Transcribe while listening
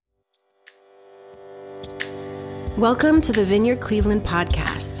Welcome to the Vineyard Cleveland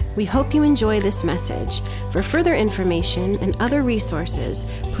podcast. We hope you enjoy this message. For further information and other resources,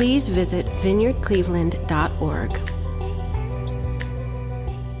 please visit vineyardcleveland.org.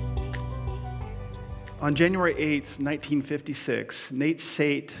 On January 8th, 1956, Nate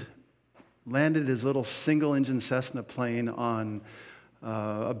Sate landed his little single-engine Cessna plane on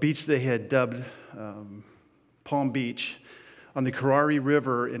a beach they had dubbed Palm Beach on the Carari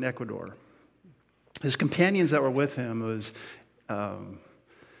River in Ecuador. His companions that were with him was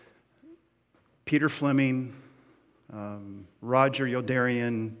Peter Fleming, Roger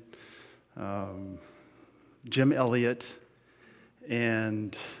Youderian, Jim Elliott,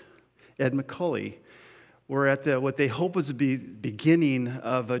 and Ed McCulley were at what they hoped was the beginning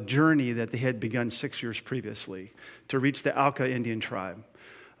of a journey that they had begun 6 years previously to reach the Auca Indian tribe.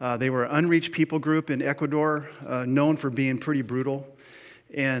 They were an unreached people group in Ecuador, known for being pretty brutal.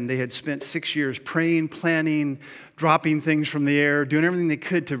 And they had spent 6 years praying, planning, dropping things from the air, doing everything they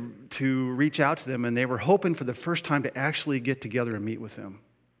could to reach out to them. And they were hoping for the first time to actually get together and meet with them.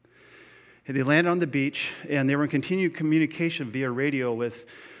 And they landed on the beach, and they were in continued communication via radio with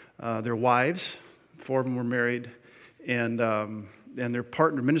their wives. 4 of them were married, and their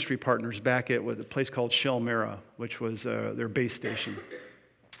ministry partners back at a place called Shell Mera, which was their base station.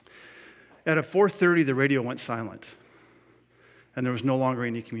 At 4:30, the radio went silent. And there was no longer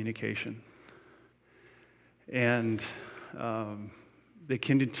any communication. And they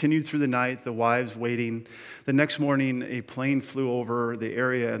continued through the night, the wives waiting. The next morning, a plane flew over the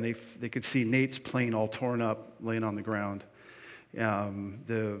area, and they could see Nate's plane all torn up, laying on the ground.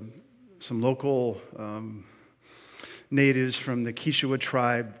 Some local natives from the Quechua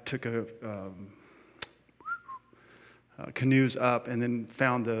tribe took canoes up and then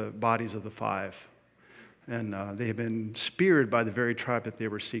found the bodies of the 5. And they had been speared by the very tribe that they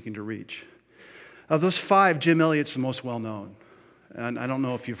were seeking to reach. Of those 5, Jim Elliott's the most well-known. And I don't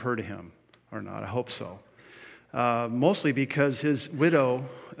know if you've heard of him or not. I hope so. Mostly because his widow,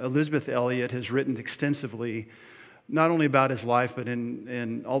 Elizabeth Elliott, has written extensively, not only about his life, but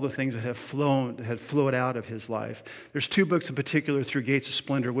in all the things that had flowed out of his life. There's 2 books in particular, Through Gates of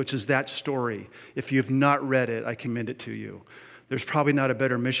Splendor, which is that story. If you have not read it, I commend it to you. There's probably not a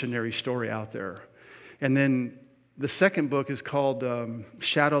better missionary story out there. And then the second book is called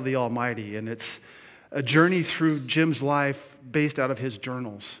Shadow of the Almighty, and it's a journey through Jim's life based out of his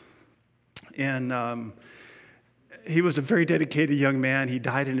journals. And he was a very dedicated young man. He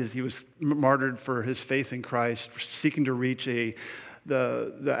died he was martyred for his faith in Christ, seeking to reach the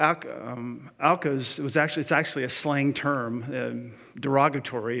Aucas. It's actually a slang term,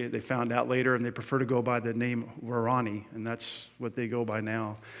 derogatory. They found out later, and they prefer to go by the name Waorani, and that's what they go by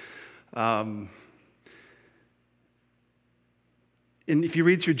now. And if you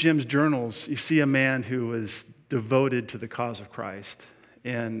read through Jim's journals, you see a man who was devoted to the cause of Christ.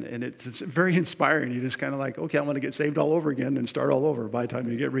 And it's very inspiring. You're just kind of like, okay, I want to get saved all over again and start all over by the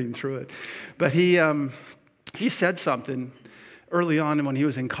time you get reading through it. But he said something early on when he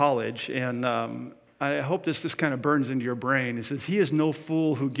was in college, and I hope this kind of burns into your brain. He says, "He is no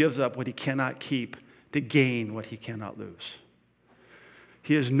fool who gives up what he cannot keep to gain what he cannot lose."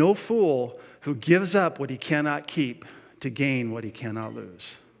 He is no fool who gives up what he cannot keep to gain what he cannot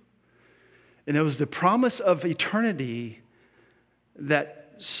lose. And it was the promise of eternity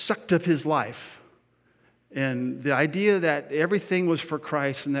that sucked up his life. And the idea that everything was for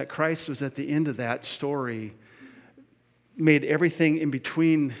Christ and that Christ was at the end of that story made everything in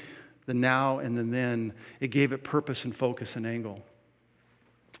between the now and the then, it gave it purpose and focus and angle.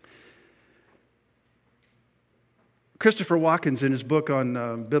 Christopher Watkins, in his book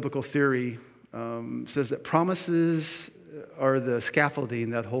on biblical theory, says that promises are the scaffolding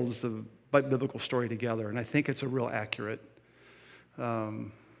that holds the biblical story together. And I think it's a real accurate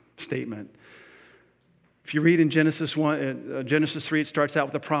statement. If you read in Genesis 3, it starts out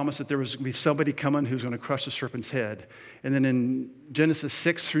with the promise that there was going to be somebody coming who's going to crush the serpent's head. And then in Genesis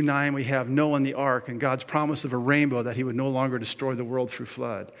 6 through 9, we have Noah and the ark and God's promise of a rainbow that he would no longer destroy the world through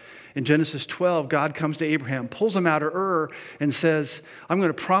flood. In Genesis 12, God comes to Abraham, pulls him out of Ur, and says, I'm going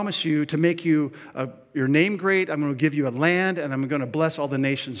to promise you to make your name great. I'm going to give you a land, and I'm going to bless all the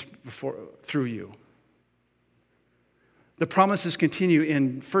nations through you. The promises continue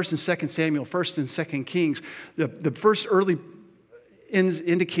in 1 and 2 Samuel, 1 and 2 Kings. The first early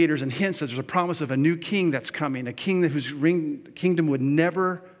indicators and hints that there's a promise of a new king that's coming, a king whose kingdom would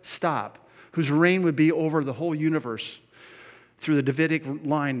never stop, whose reign would be over the whole universe through the Davidic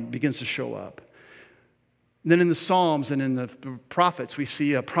line begins to show up. And then in the Psalms and in the prophets, we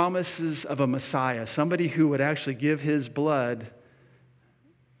see promises of a Messiah, somebody who would actually give his blood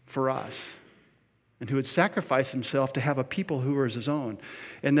for us. and who would sacrifice himself to have a people who were his own.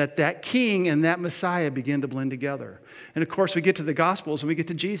 And that king and that Messiah begin to blend together. And of course, we get to the Gospels and we get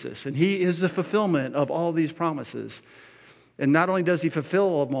to Jesus, and he is the fulfillment of all these promises. And not only does he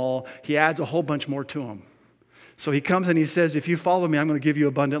fulfill them all, he adds a whole bunch more to them. So he comes and he says, if you follow me, I'm going to give you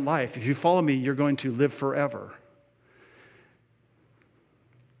abundant life. If you follow me, you're going to live forever.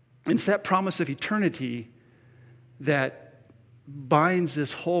 And it's that promise of eternity that binds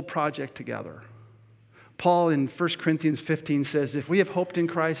this whole project together. Paul in 1 Corinthians 15 says, if we have hoped in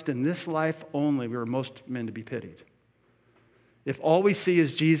Christ in this life only, we are most men to be pitied. If all we see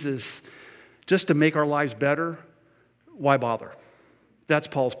is Jesus just to make our lives better, why bother? That's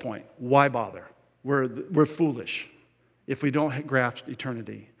Paul's point. Why bother? We're foolish if we don't grasp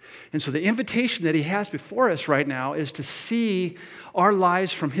eternity. And so the invitation that he has before us right now is to see our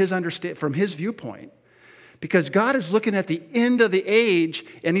lives from his viewpoint. Because God is looking at the end of the age,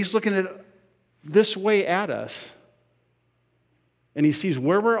 and he's looking at this way at us. And he sees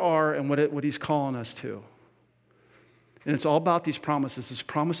where we are and what he's calling us to. And it's all about these promises, this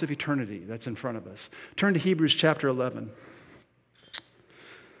promise of eternity that's in front of us. Turn to Hebrews chapter 11.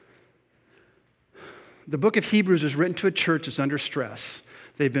 The book of Hebrews is written to a church that's under stress.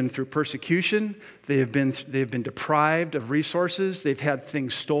 They've been through persecution. They've been deprived of resources. They've had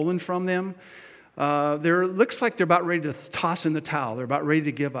things stolen from them. It looks like they're about ready to toss in the towel. They're about ready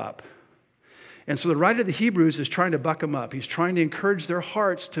to give up. And so the writer of the Hebrews is trying to buck them up. He's trying to encourage their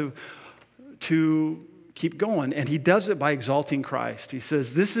hearts to keep going. And he does it by exalting Christ. He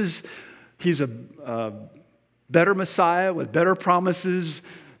says he's a better Messiah with better promises,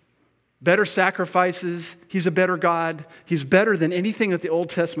 better sacrifices. He's a better God. He's better than anything that the Old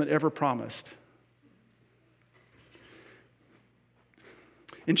Testament ever promised.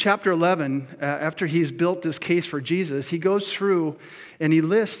 In chapter 11, after he's built this case for Jesus, he goes through and he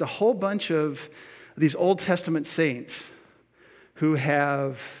lists a whole bunch of these Old Testament saints who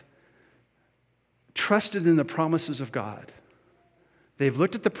have trusted in the promises of God. They've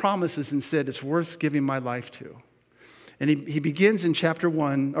looked at the promises and said, it's worth giving my life to. And he begins in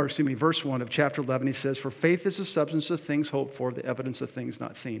verse 1 of chapter 11. He says, for faith is the substance of things hoped for, the evidence of things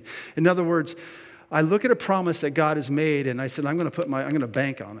not seen. In other words, I look at a promise that God has made, and I said, I'm going to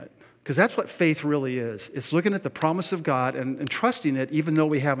bank on it. Because that's what faith really is. It's looking at the promise of God and trusting it even though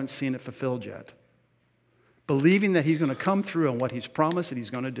we haven't seen it fulfilled yet. Believing that he's going to come through on what he's promised that he's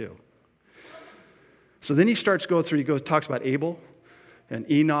going to do. So then he talks about Abel and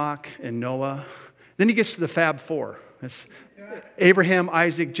Enoch and Noah. Then he gets to the Fab Four. It's Abraham,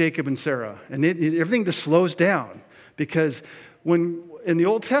 Isaac, Jacob, and Sarah. And everything just slows down because in the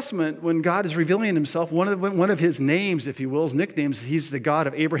Old Testament, when God is revealing himself, one of his names, if you will, his nicknames, he's the God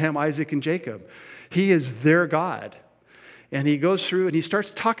of Abraham, Isaac, and Jacob. He is their God. And he goes through and he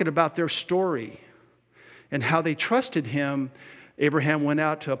starts talking about their story and how they trusted him. Abraham went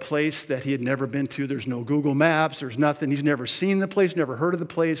out to a place that he had never been to. There's no Google Maps. There's nothing. He's never seen the place, never heard of the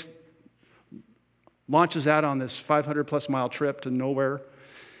place. Launches out on this 500-plus mile trip to nowhere.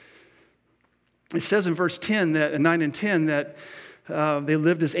 It says in verse 9 and 10 that they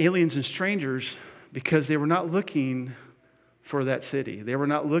lived as aliens and strangers because they were not looking for that city. They were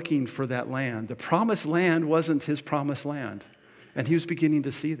not looking for that land. The promised land wasn't his promised land. And he was beginning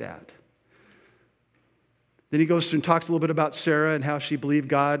to see that. Then he goes through and talks a little bit about Sarah and how she believed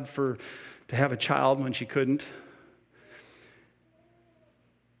God to have a child when she couldn't.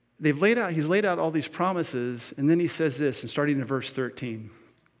 He's laid out all these promises, and then he says this, and starting in verse 13.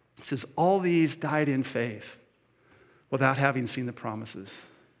 He says, all these died in faith without having seen the promises.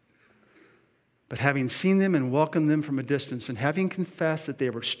 But having seen them and welcomed them from a distance, and having confessed that they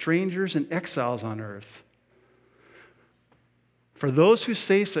were strangers and exiles on earth. For those who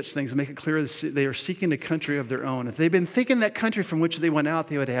say such things, make it clear that they are seeking a country of their own. If they've been thinking that country from which they went out,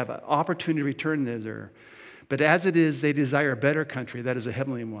 they would have an opportunity to return there. But as it is, they desire a better country, that is a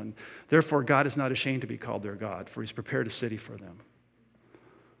heavenly one. Therefore, God is not ashamed to be called their God, for he's prepared a city for them.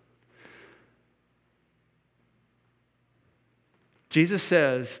 Jesus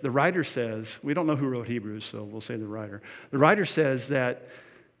says, the writer says, we don't know who wrote Hebrews, so we'll say the writer. The writer says that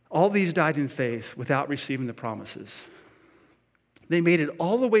all these died in faith without receiving the promises. They made it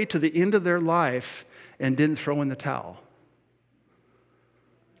all the way to the end of their life and didn't throw in the towel.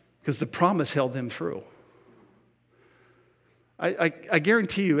 Because the promise held them through. I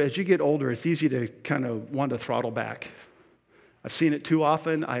guarantee you, as you get older, it's easy to kind of want to throttle back. I've seen it too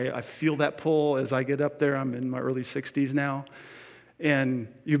often. I feel that pull as I get up there. I'm in my early 60s now. And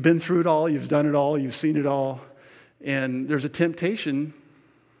you've been through it all. You've done it all. You've seen it all. And there's a temptation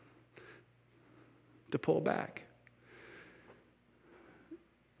to pull back.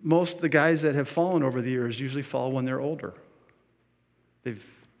 most of the guys that have fallen over the years usually fall when they're older.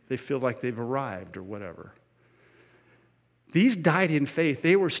 They feel like they've arrived or whatever. These died in faith.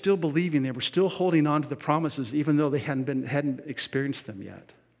 They were still believing. They were still holding on to the promises even though they hadn't experienced them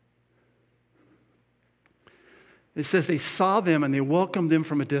yet. It says they saw them and they welcomed them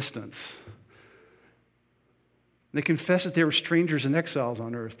from a distance. They confessed that they were strangers and exiles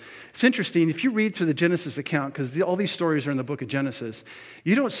on earth. It's interesting, if you read through the Genesis account, because all these stories are in the book of Genesis,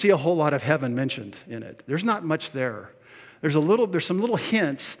 you don't see a whole lot of heaven mentioned in it. There's not much there. There's some little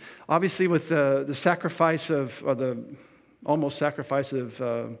hints, obviously with the sacrifice of, almost sacrifice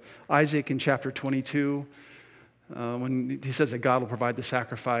of Isaac in chapter 22, when he says that God will provide the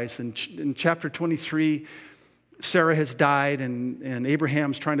sacrifice. And in chapter 23, Sarah has died, and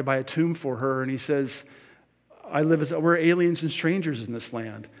Abraham's trying to buy a tomb for her, and he says, we're aliens and strangers in this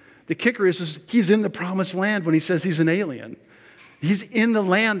land. The kicker is he's in the promised land when he says he's an alien. He's in the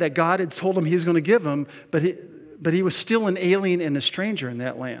land that God had told him he was going to give him, but he was still an alien and a stranger in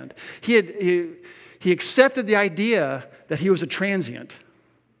that land. He accepted the idea that he was a transient,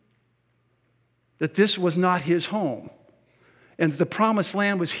 that this was not his home, and that the promised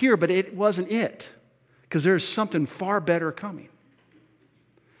land was here, but it wasn't it, because there's something far better coming.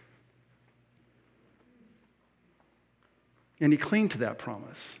 And he clinged to that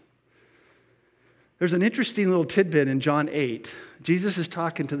promise. There's an interesting little tidbit in John 8. Jesus is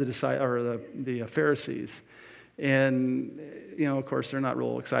talking to the Pharisees. And, of course, they're not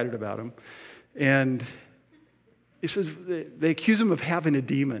real excited about him. And he says, they accuse him of having a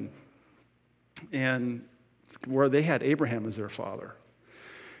demon. And where they had Abraham as their father.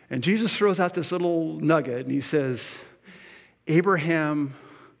 And Jesus throws out this little nugget, and he says, Abraham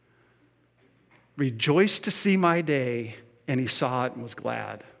rejoiced to see my day, and he saw it and was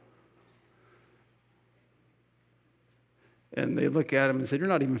glad. And they look at him and say, you're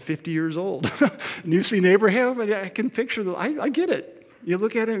not even 50 years old. And you've seen Abraham? And I can picture I get it. You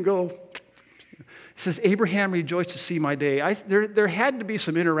look at it and go, it says, Abraham rejoiced to see my day. There had to be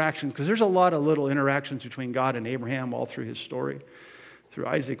some interaction, because there's a lot of little interactions between God and Abraham all through his story, through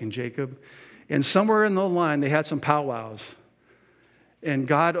Isaac and Jacob. And somewhere in the line, they had some powwows. And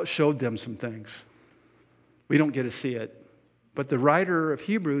God showed them some things. We don't get to see it. But the writer of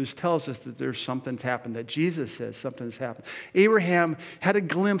Hebrews tells us that there's something's happened, that Jesus says something's happened. Abraham had a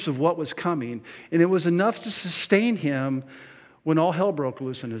glimpse of what was coming, and it was enough to sustain him when all hell broke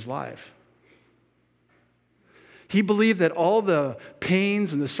loose in his life. He believed that all the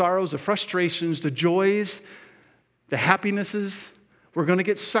pains and the sorrows, the frustrations, the joys, the happinesses were going to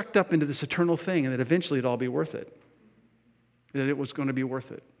get sucked up into this eternal thing, and that eventually it'd all be worth it. That it was going to be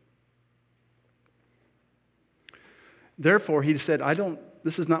worth it. Therefore, he said,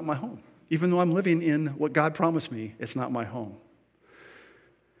 this is not my home. Even though I'm living in what God promised me, it's not my home.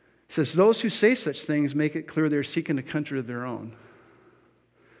 He says, those who say such things make it clear they're seeking a country of their own.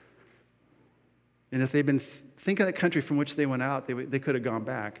 And if they've been thinking of the country from which they went out, they could have gone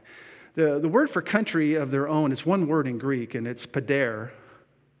back. The word for country of their own, it's one word in Greek, and it's pader.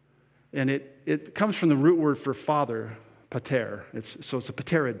 And it comes from the root word for father, pater. So it's a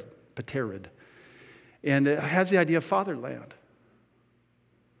paterid. And it has the idea of fatherland.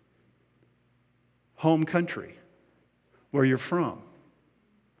 Home country, where you're from.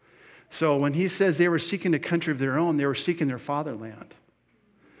 So when he says they were seeking a country of their own, they were seeking their fatherland.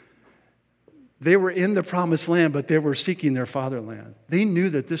 They were in the promised land, but they were seeking their fatherland. They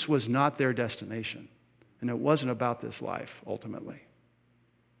knew that this was not their destination, and it wasn't about this life, ultimately.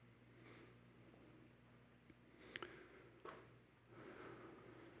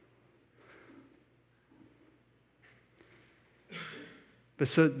 But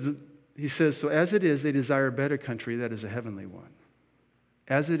he says, so as it is, they desire a better country, that is a heavenly one.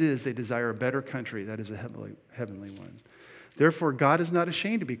 As it is, they desire a better country, that is a heavenly one. Therefore, God is not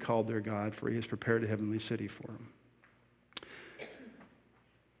ashamed to be called their God, for he has prepared a heavenly city for them.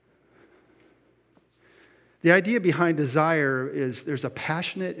 The idea behind desire is there's a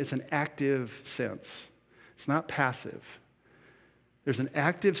passionate, it's an active sense. It's not passive. There's an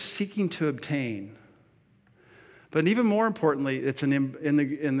active seeking to obtain. But even more importantly, it's in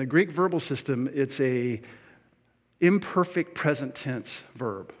the Greek verbal system, it's a imperfect present tense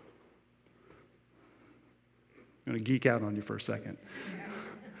verb. I'm going to geek out on you for a second.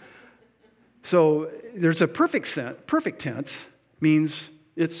 So there's a perfect tense, means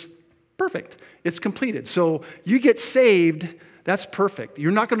it's perfect. It's completed. So you get saved, that's perfect.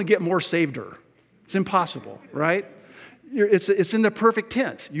 You're not going to get more saveder. It's impossible, right? It's in the perfect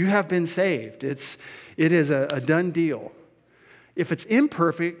tense. You have been saved. It is a done deal. If it's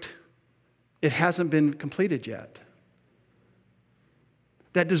imperfect, it hasn't been completed yet.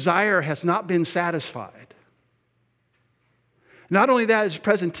 That desire has not been satisfied. Not only that, it's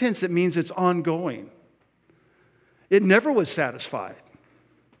present tense, it means it's ongoing. It never was satisfied.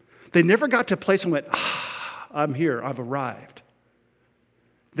 They never got to a place and went, I'm here, I've arrived.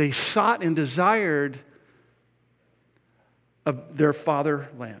 They sought and desired of their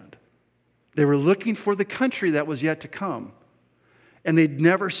fatherland. They were looking for the country that was yet to come. And they'd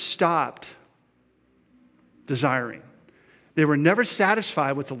never stopped desiring. They were never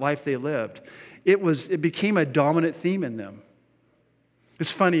satisfied with the life they lived. It became a dominant theme in them.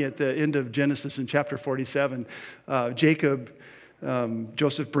 It's funny, at the end of Genesis in chapter 47,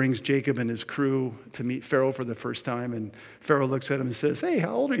 Joseph brings Jacob and his crew to meet Pharaoh for the first time, and Pharaoh looks at him and says, hey,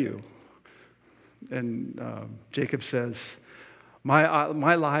 how old are you? And Jacob says, my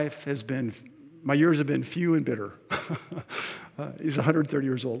years have been few and bitter. He's 130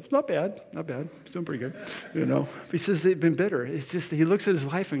 years old. Not bad. He's doing pretty good, But he says they've been bitter. It's just, he looks at his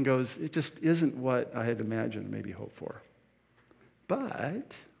life and goes, it just isn't what I had imagined, maybe hoped for.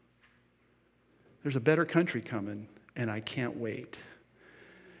 But there's a better country coming, and I can't wait.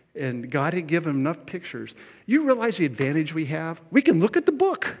 And God had given him enough pictures. You realize the advantage we have? We can look at the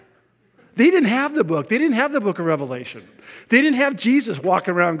book. They didn't have the book. They didn't have the book of Revelation. They didn't have Jesus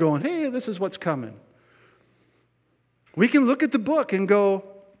walking around going, hey, this is what's coming. We can look at the book and go,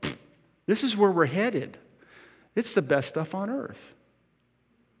 this is where we're headed. It's the best stuff on earth.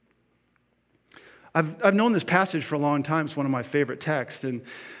 I've known this passage for a long time. It's one of my favorite texts. And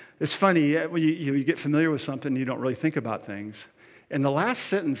it's funny, when you get familiar with something, you don't really think about things. And the last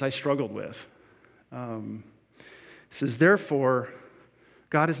sentence I struggled with. It says, therefore,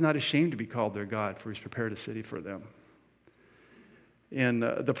 God is not ashamed to be called their God, for he's prepared a city for them. And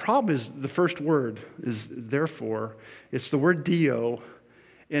the problem is the first word is therefore. It's the word dio,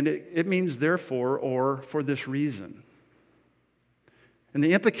 and it means therefore or for this reason. And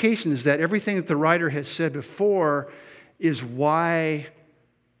the implication is that everything that the writer has said before is why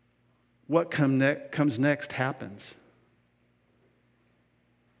what comes next happens.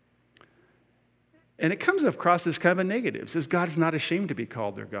 And it comes across as kind of a negative. It says God is not ashamed to be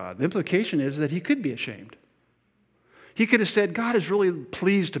called their God. The implication is that he could be ashamed. He could have said God is really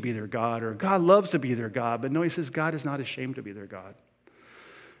pleased to be their God, or God loves to be their God. But no, he says God is not ashamed to be their God.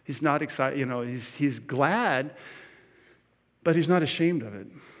 He's not excited, he's glad, but he's not ashamed of it.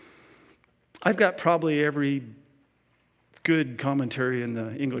 I've got probably every good commentary in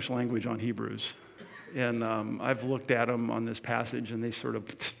the English language on Hebrews. And I've looked at them on this passage, and they sort of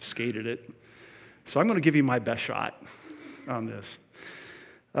skated it. So I'm going to give you my best shot on this.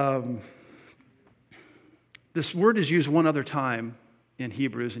 This word is used one other time in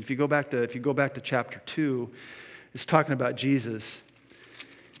Hebrews. And if you go back to chapter 2, it's talking about Jesus.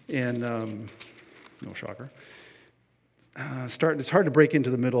 And no shocker. It's hard to break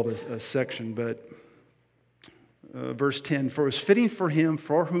into the middle of a section, but verse 10, for it was fitting for him,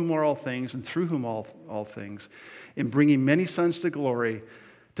 for whom are all things, and through whom all things, in bringing many sons to glory,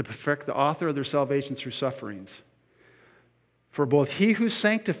 to perfect the author of their salvation through sufferings. For both he who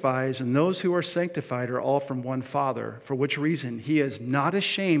sanctifies and those who are sanctified are all from one Father, for which reason he is not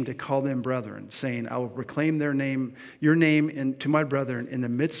ashamed to call them brethren, saying, I will proclaim your name to my brethren. In the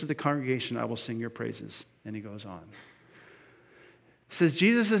midst of the congregation I will sing your praises. And he goes on. It says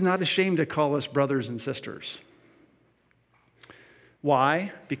Jesus is not ashamed to call us brothers and sisters.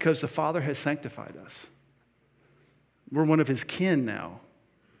 Why? Because the Father has sanctified us. We're one of his kin now.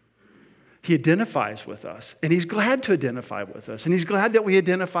 He identifies with us, and he's glad to identify with us, and he's glad that we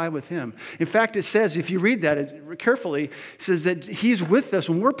identify with him. In fact, it says, if you read that carefully, it says that he's with us.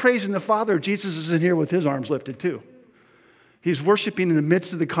 When we're praising the Father, Jesus is in here with his arms lifted too. He's worshiping in the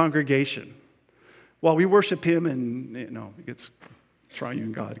midst of the congregation. While we worship him, and it gets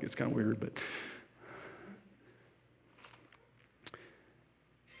triune God, it gets kind of weird, but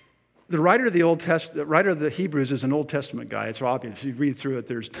the writer of the Hebrews is an Old Testament guy. It's obvious. You read through it,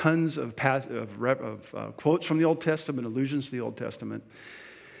 there's tons of quotes from the Old Testament, allusions to the Old Testament.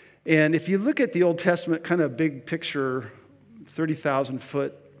 And if you look at the Old Testament kind of big picture,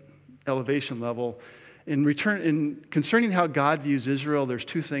 30,000-foot elevation level, concerning how God views Israel, there's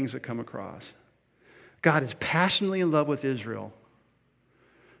two things that come across. God is passionately in love with Israel.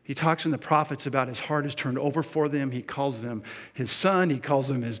 He talks in the prophets about his heart is turned over for them. He calls them his son. He calls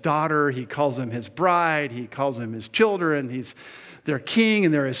them his daughter. He calls them his bride. He calls them his children. He's their king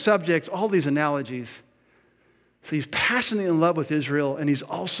and they're his subjects. All these analogies. So he's passionately in love with Israel, and he's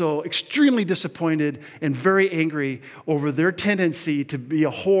also extremely disappointed and very angry over their tendency to be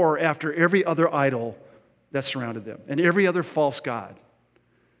a whore after every other idol that surrounded them and every other false god.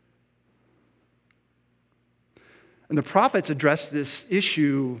 And the prophets address this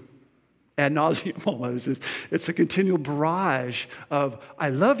issue ad nauseum almost. It's a continual barrage of, I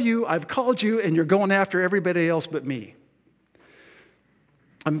love you, I've called you, and you're going after everybody else but me.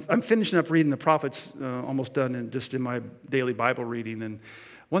 I'm finishing up reading the prophets, almost done in my daily Bible reading. And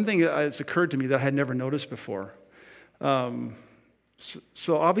one thing that's occurred to me that I had never noticed before.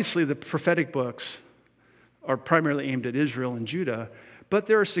 So obviously the prophetic books are primarily aimed at Israel and Judah, but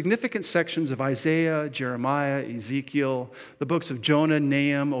there are significant sections of Isaiah, Jeremiah, Ezekiel, the books of Jonah,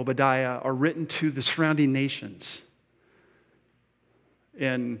 Nahum, Obadiah are written to the surrounding nations.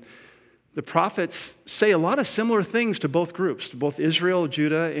 And the prophets say a lot of similar things to both groups, to both Israel,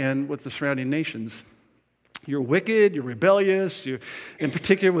 Judah, and with the surrounding nations. You're wicked, you're rebellious, in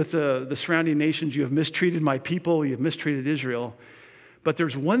particular with the surrounding nations, you have mistreated my people, you have mistreated Israel. But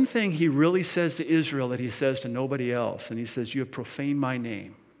there's one thing he really says to Israel that he says to nobody else, and he says, you have profaned my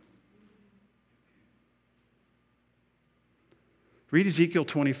name. Read Ezekiel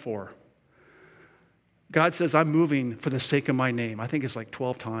 24. God says, I'm moving for the sake of my name. I think it's like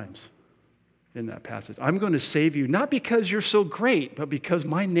 12 times in that passage. I'm going to save you, not because you're so great, but because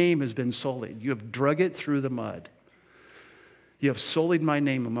my name has been sullied. You have drug it through the mud. You have sullied my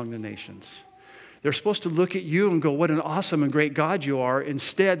name among the nations. They're supposed to look at you and go, what an awesome and great God you are.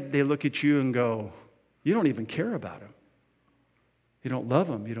 Instead, they look at you and go, you don't even care about him. You don't love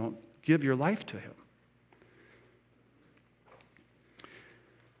him. You don't give your life to him.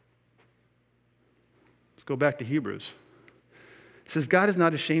 Let's go back to Hebrews. It says, God is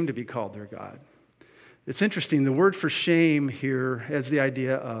not ashamed to be called their God. It's interesting. The word for shame here has the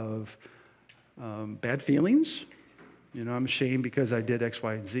idea of bad feelings. I'm ashamed because I did X,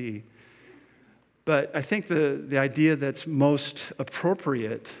 Y, and Z. But I think the idea that's most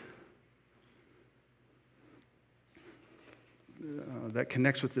appropriate, that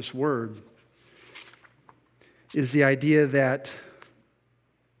connects with this word, is the idea that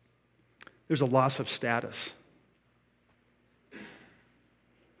there's a loss of status.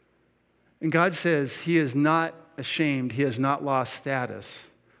 And God says he is not ashamed, he has not lost status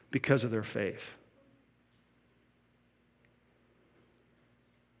because of their faith.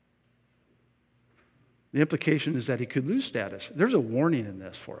 The implication is that he could lose status. There's a warning in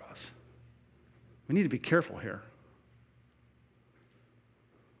this for us. We need to be careful here.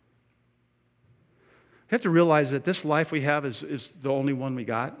 We have to realize that this life we have is the only one we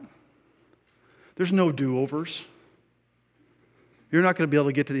got. There's no do-overs. You're not going to be able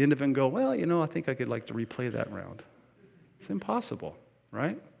to get to the end of it and go, well, I think I could like to replay that round. It's impossible,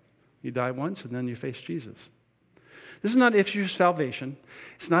 right? You die once and then you face Jesus. This is not an issue of salvation.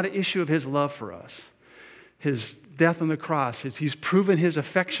 It's not an issue of his love for us. His death on the cross, he's proven his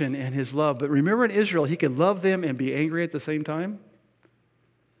affection and his love. But remember in Israel, he could love them and be angry at the same time.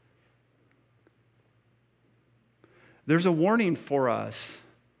 There's a warning for us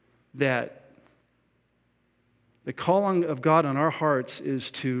that the calling of God on our hearts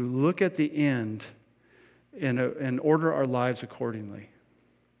is to look at the end and order our lives accordingly.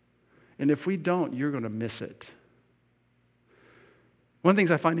 And if we don't, you're going to miss it. One of the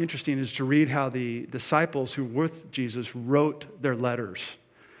things I find interesting is to read how the disciples who were with Jesus wrote their letters.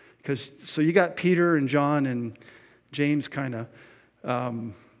 So you got Peter and John and James kind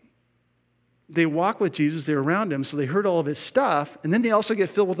of, they walk with Jesus, they're around him, so they heard all of his stuff, and then they also get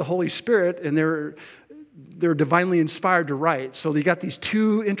filled with the Holy Spirit, and they're divinely inspired to write. So you got these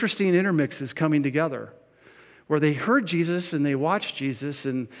two interesting intermixes coming together, where they heard Jesus and they watched Jesus,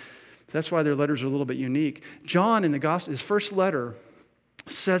 and that's why their letters are a little bit unique. John in the gospel, his first letter,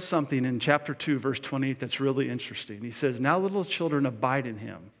 says something in chapter 2, verse 28 that's really interesting. He says, now little children abide in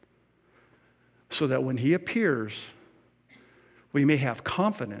him, so that when he appears, we may have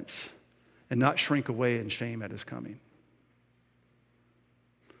confidence and not shrink away in shame at his coming.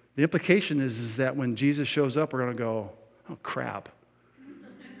 The implication is that when Jesus shows up, we're going to go, oh crap,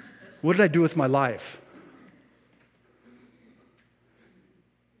 what did I do with my life?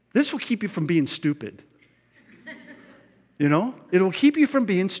 This will keep you from being stupid. It will keep you from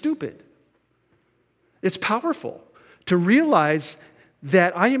being stupid. It's powerful to realize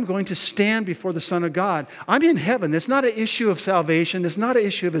that I am going to stand before the Son of God. I'm in heaven. It's not an issue of salvation. It's not an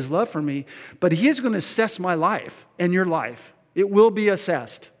issue of his love for me, but he is going to assess my life and your life. It will be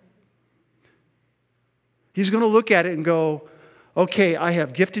assessed. He's going to look at it and go, okay, I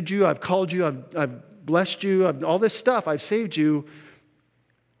have gifted you, I've called you, I've blessed you, all this stuff, I've saved you.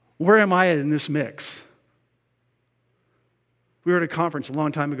 Where am I in this mix? We were at a conference a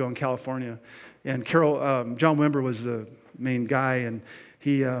long time ago in California, and John Wimber was the main guy, and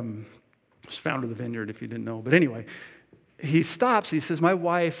he was founder of the Vineyard, if you didn't know. But anyway, he stops, he says, my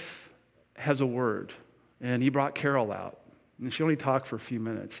wife has a word, And he brought Carol out. And she only talked for a few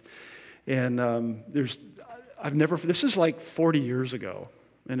minutes. And this is like 40 years ago,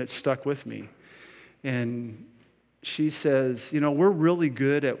 and it stuck with me. And she says, we're really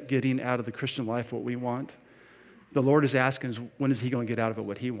good at getting out of the Christian life what we want. The Lord is asking us, when is he going to get out of it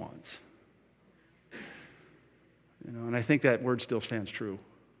what he wants? And I think that word still stands true.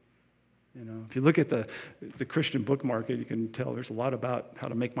 If you look at the Christian book market, you can tell there's a lot about how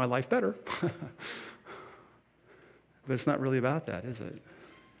to make my life better. But it's not really about that, is it?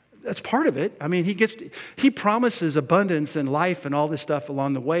 That's part of it. I mean, he promises abundance and life and all this stuff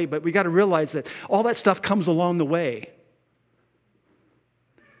along the way, but we got to realize that all that stuff comes along the way.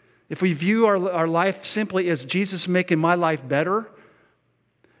 If we view our life simply as Jesus making my life better,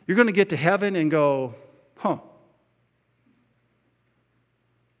 you're going to get to heaven and go,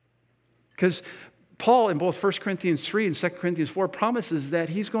 Because Paul in both 1 Corinthians 3 and 2 Corinthians 4 promises that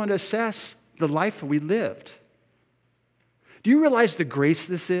he's going to assess the life that we lived. Do you realize the grace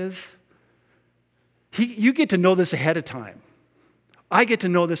this is? You get to know this ahead of time. I get to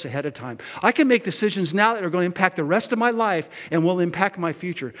know this ahead of time. I can make decisions now that are going to impact the rest of my life and will impact my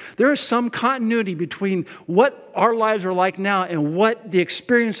future. There is some continuity between what our lives are like now and what the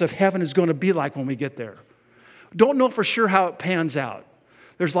experience of heaven is going to be like when we get there. Don't know for sure how it pans out.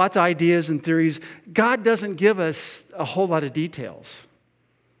 There's lots of ideas and theories. God doesn't give us a whole lot of details.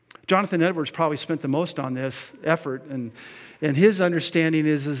 Jonathan Edwards probably spent the most on this effort, and his understanding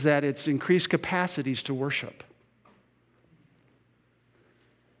is that it's increased capacities to worship.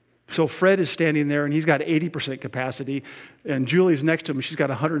 So Fred is standing there, and he's got 80% capacity, and Julie's next to him, she's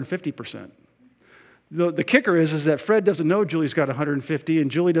got 150%. The kicker is that Fred doesn't know Julie's got 150, and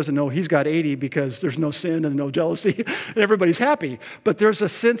Julie doesn't know he's got 80 because there's no sin and no jealousy, and everybody's happy. But there's a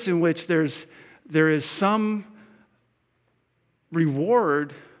sense in which there is some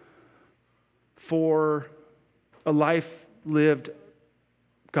reward for a life lived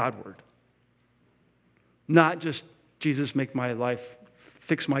Godward. Not just, Jesus, make my life,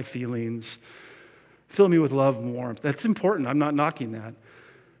 fix my feelings, fill me with love and warmth. That's important. I'm not knocking that.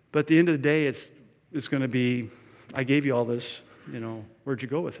 But at the end of the day, it's going to be, I gave you all this, where'd you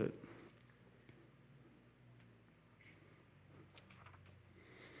go with it?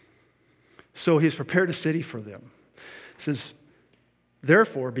 So he's prepared a city for them. It says,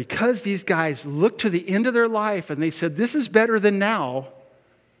 therefore, because these guys looked to the end of their life and they said, this is better than now,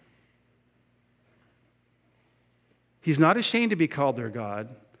 he's not ashamed to be called their God.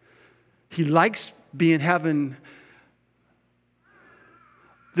 He likes being heaven.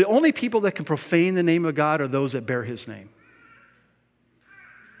 The only people that can profane the name of God are those that bear his name.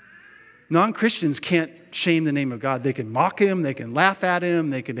 Non-Christians can't shame the name of God. They can mock him, they can laugh at him,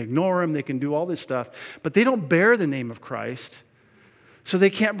 they can ignore him, they can do all this stuff, but they don't bear the name of Christ, so they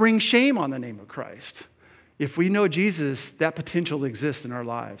can't bring shame on the name of Christ. If we know Jesus, that potential exists in our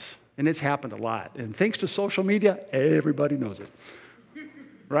lives, and it's happened a lot. And thanks to social media, everybody knows it.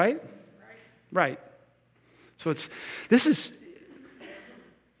 Right? Right. So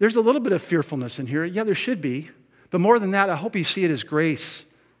there's a little bit of fearfulness in here. Yeah, there should be. But more than that, I hope you see it as grace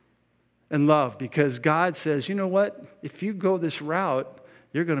and love, because God says, you know what? If you go this route,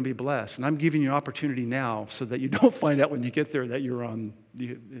 you're going to be blessed. And I'm giving you an opportunity now so that you don't find out when you get there that you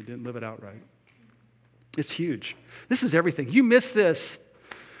didn't live it out right. It's huge. This is everything. You miss this,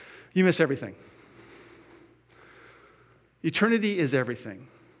 you miss everything. Eternity is everything.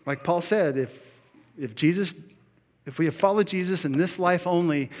 Like Paul said, if we have followed Jesus in this life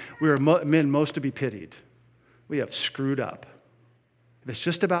only, we are men most to be pitied. We have screwed up. If it's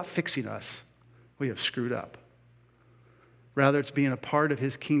just about fixing us, we have screwed up. Rather, it's being a part of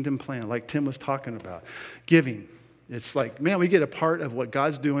his kingdom plan, like Tim was talking about. Giving. It's like, man, we get a part of what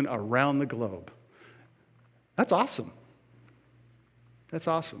God's doing around the globe. That's awesome. That's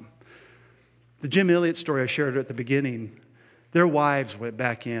awesome. The Jim Elliot story I shared at the beginning, their wives went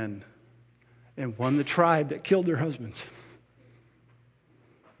back in and won the tribe that killed their husbands.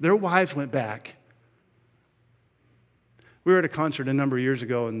 Their wives went back. We were at a concert a number of years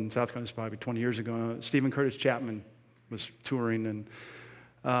ago in South Carolina, probably 20 years ago. Stephen Curtis Chapman was touring,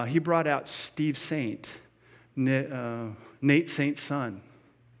 and he brought out Steve Saint, Nate Saint's son,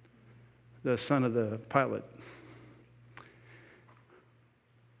 the son of the pilot.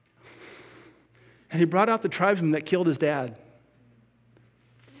 And he brought out the tribesman that killed his dad.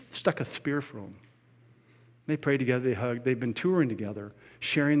 Stuck a spear through him. They prayed together, they hugged. They've been touring together,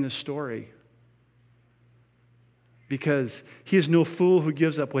 sharing this story. Because he is no fool who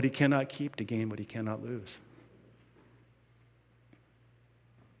gives up what he cannot keep to gain what he cannot lose.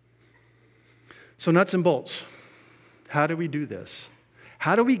 So nuts and bolts. How do we do this?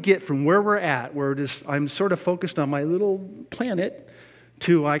 How do we get from where we're at, where I'm sort of focused on my little planet,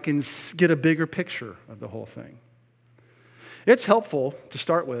 to I can get a bigger picture of the whole thing? It's helpful to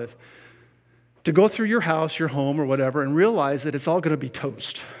start with to go through your house, your home, or whatever, and realize that it's all going to be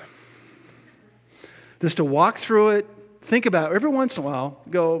toast. Just to walk through it, think about it. Every once in a while,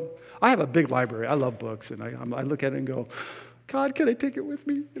 go, I have a big library. I love books, and I look at it and go, God, can I take it with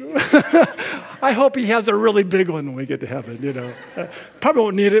me? I hope he has a really big one when we get to heaven, Probably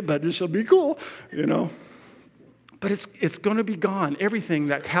won't need it, but this will be cool, But it's going to be gone. Everything,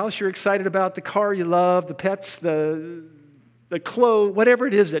 that house you're excited about, the car you love, the pets, the clothes, whatever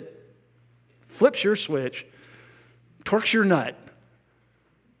it is that flips your switch, torques your nut,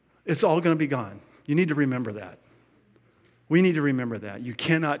 it's all going to be gone. You need to remember that. We need to remember that. You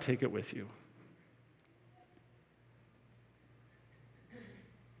cannot take it with you.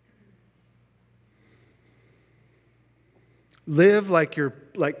 Live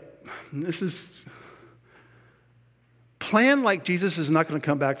plan like Jesus is not going to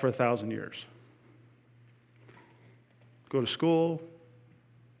come back for 1,000 years. Go to school,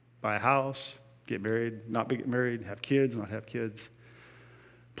 buy a house, get married, not get married, have kids, not have kids.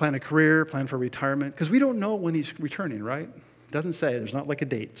 Plan a career, plan for retirement, because we don't know when he's returning, right? It doesn't say. There's not like a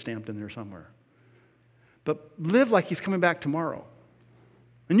date stamped in there somewhere. But live like he's coming back tomorrow.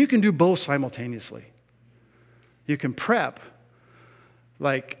 And you can do both simultaneously. You can prep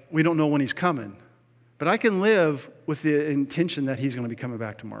like we don't know when he's coming, but I can live with the intention that he's going to be coming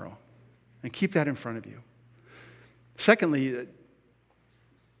back tomorrow, and keep that in front of you. Secondly,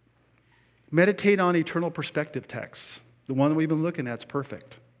 meditate on eternal perspective texts. The one that we've been looking at is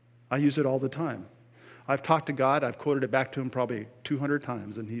perfect. I use it all the time. I've talked to God. I've quoted it back to him probably 200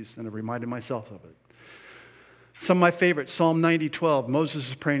 times, and I've reminded myself of it. Some of my favorites, Psalm 90:12. Moses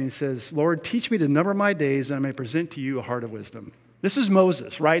is praying. He says, Lord, teach me to number my days, that I may present to you a heart of wisdom. This is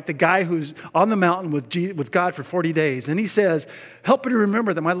Moses, right? The guy who's on the mountain with God for 40 days. And he says, help me to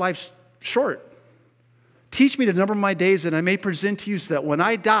remember that my life's short. Teach me to number my days, that I may present to you, so that when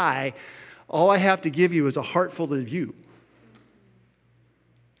I die, all I have to give you is a heart full of you.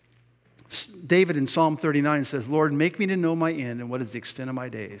 David in Psalm 39 says, Lord, make me to know my end and what is the extent of my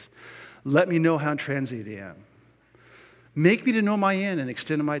days. Let me know how transient I am. Make me to know my end and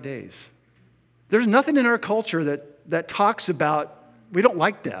extent of my days. There's nothing in our culture that talks about, we don't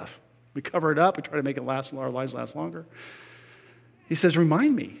like death. We cover it up. We try to make it our lives last longer. He says,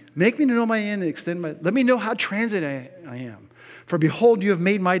 remind me. Make me to know my end and extend my, let me know how transient I am. For behold, you have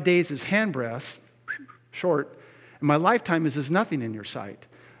made my days as handbreadths, short, and my lifetime is as nothing in your sight.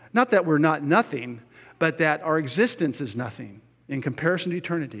 Not that we're not nothing, but that our existence is nothing in comparison to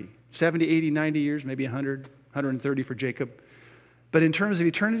eternity. 70, 80, 90 years, maybe 100, 130 for Jacob. But in terms of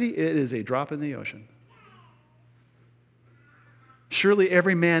eternity, it is a drop in the ocean. Surely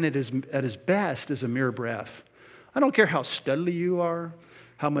every man at his best is a mere breath. I don't care how steadily you are,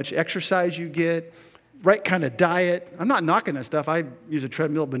 how much exercise you get, right kind of diet. I'm not knocking that stuff. I use a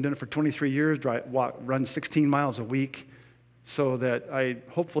treadmill, been doing it for 23 years, run 16 miles a week so that I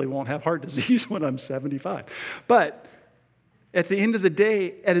hopefully won't have heart disease when I'm 75. But at the end of the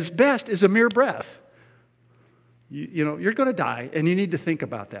day, at his best is a mere breath. You're going to die, and you need to think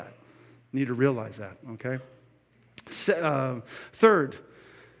about that. You need to realize that, okay? Third,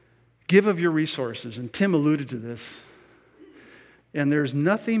 give of your resources. And Tim alluded to this. And there's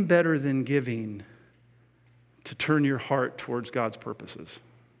nothing better than giving to turn your heart towards God's purposes.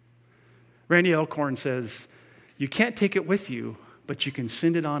 Randy Alcorn says, you can't take it with you, but you can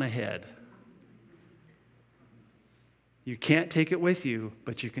send it on ahead. You can't take it with you,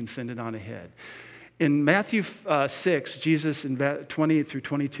 but you can send it on ahead. In Matthew 6, Jesus in 20 through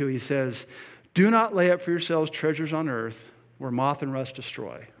 22, he says, do not lay up for yourselves treasures on earth where moth and rust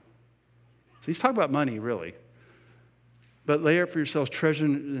destroy. So he's talking about money, really. But lay up for yourselves treasure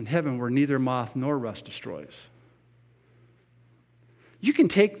in heaven where neither moth nor rust destroys. You can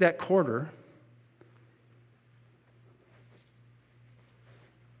take that quarter.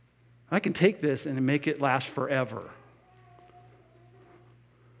 I can take this and make it last forever.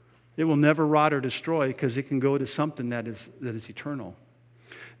 It will never rot or destroy because it can go to something that is eternal.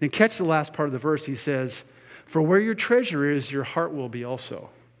 Then catch the last part of the verse. He says, for where your treasure is, your heart will be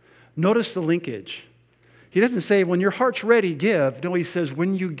also. Notice the linkage. He doesn't say, when your heart's ready, give. No, he says,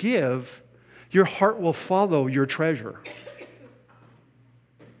 when you give, your heart will follow your treasure.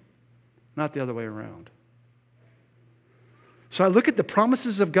 Not the other way around. So I look at the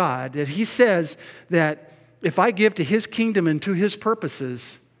promises of God that he says that if I give to his kingdom and to his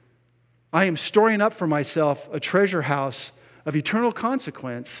purposes, I am storing up for myself a treasure house of eternal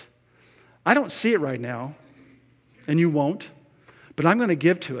consequence. I don't see it right now, and you won't. but I'm going to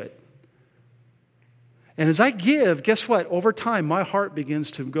give to it. And as I give, guess what? Over time, my heart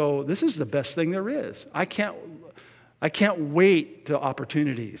begins to go, this is the best thing there is. I can't wait to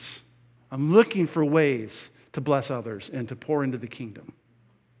opportunities. I'm looking for ways to bless others and to pour into the kingdom.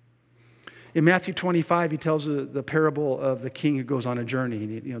 In Matthew 25, he tells the parable of the king who goes on a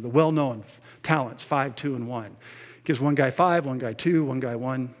journey. The well-known talents, 5, 2, and 1. He gives one guy 5, one guy 2, one guy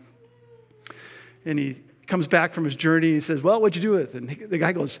 1. And he comes back from his journey and he says, well, what'd you do with it? And the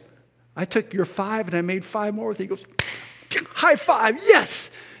guy goes, I took your 5 and I made 5 more with it. He goes, high five,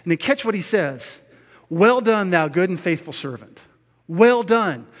 yes! And then catch what he says. Well done, thou good and faithful servant. Well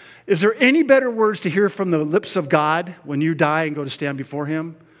done. Is there any better words to hear from the lips of God when you die and go to stand before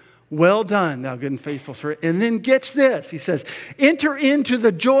him? Well done, thou good and faithful servant. And then gets this. He says, enter into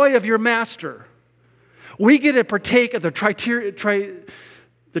the joy of your master. We get to partake of the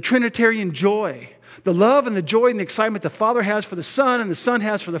Trinitarian joy. The love and the joy and the excitement the Father has for the Son, and the Son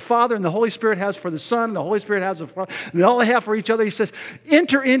has for the Father, and the Holy Spirit has for the Son, and the Holy Spirit has for the Father, and they all have for each other. He says,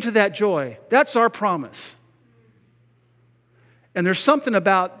 enter into that joy. That's our promise. And there's something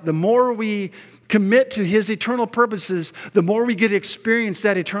about the more we commit to his eternal purposes, the more we get to experience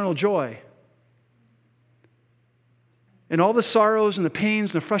that eternal joy. And all the sorrows and the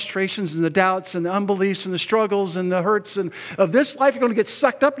pains and the frustrations and the doubts and the unbeliefs and the struggles and the hurts and of this life, you're going to get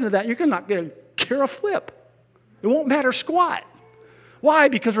sucked up into that. You're not going to care a flip. It won't matter squat. Why?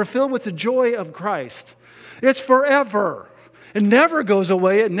 Because we're filled with the joy of Christ. It's forever. It never goes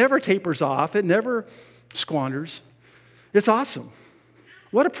away. It never tapers off. It never squanders. It's awesome.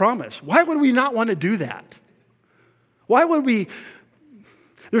 What a promise. Why would we not want to do that? Why would we?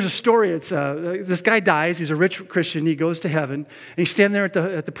 There's a story. It's this guy dies. He's a rich Christian. He goes to heaven. And he's standing there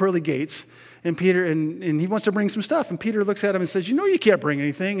at the pearly gates. And Peter, and he wants to bring some stuff. And Peter looks at him and says, you can't bring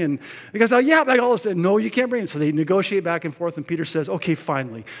anything. And the guy says, yeah, but all this. No, you can't bring it. So they negotiate back and forth. And Peter says, okay,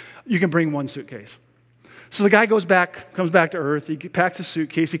 finally, you can bring one suitcase. So the guy comes back to earth. He packs his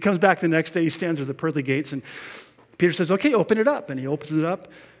suitcase. He comes back the next day. He stands at the pearly gates. And Peter says, okay, open it up. And he opens it up.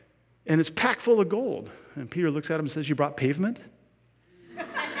 And it's packed full of gold. And Peter looks at him and says, you brought pavement?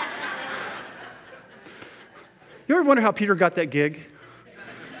 You ever wonder how Peter got that gig?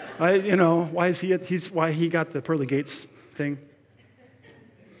 Why he got the pearly gates thing?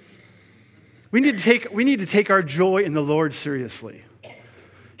 We need to take our joy in the Lord seriously.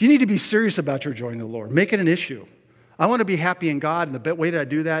 You need to be serious about your joy in the Lord. Make it an issue. I want to be happy in God, and the way that I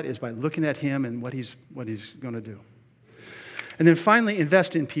do that is by looking at him and what he's going to do. And then finally,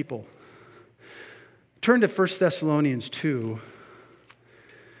 invest in people. Turn to 1 Thessalonians 2.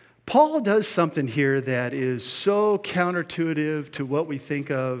 Paul does something here that is so counterintuitive to what we think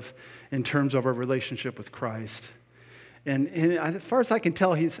of in terms of our relationship with Christ. And as far as I can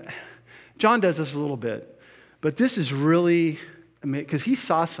tell, John does this a little bit. But this is really, because he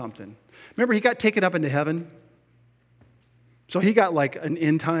saw something. Remember, he got taken up into heaven. So he got like an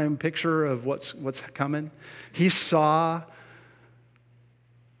end-time picture of what's coming. He saw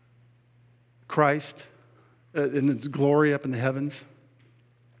Christ in his glory up in the heavens.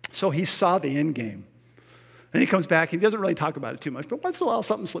 So he saw the end game. And he comes back. He doesn't really talk about it too much, but once in a while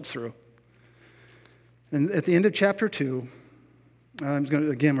something slips through. And at the end of chapter 2,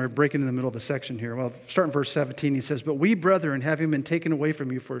 we're breaking in the middle of a section here. Well, start in verse 17. He says, but we, brethren, having been taken away from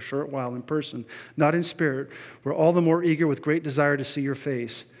you for a short while in person, not in spirit, we're all the more eager with great desire to see your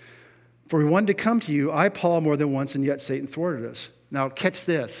face. For we wanted to come to you, I, Paul, more than once, and yet Satan thwarted us. Now, catch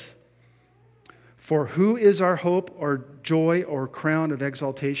this. For who is our hope or joy or crown of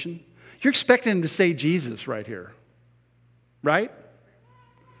exaltation? You're expecting him to say Jesus right here, right?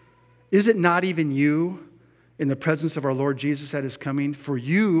 Is it not even you in the presence of our Lord Jesus at his coming? For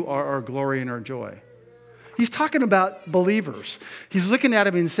you are our glory and our joy. He's talking about believers. He's looking at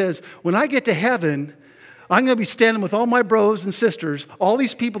him and says, when I get to heaven, I'm going to be standing with all my bros and sisters, all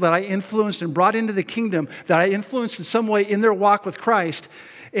these people that I influenced and brought into the kingdom, that I influenced in some way in their walk with Christ,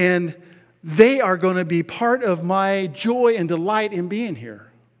 and they are going to be part of my joy and delight in being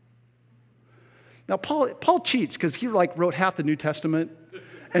here. Now, Paul cheats because he wrote half the New Testament,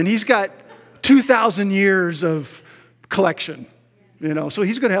 and he's got 2,000 years of collection, so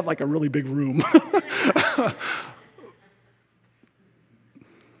he's going to have like a really big room.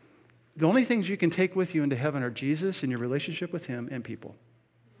 The only things you can take with you into heaven are Jesus and your relationship with him and people.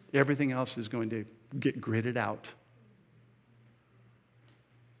 Everything else is going to get gridded out.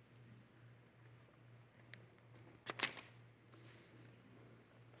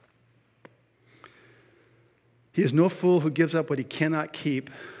 He is no fool who gives up what he cannot keep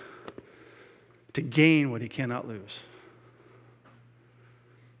to gain what he cannot lose.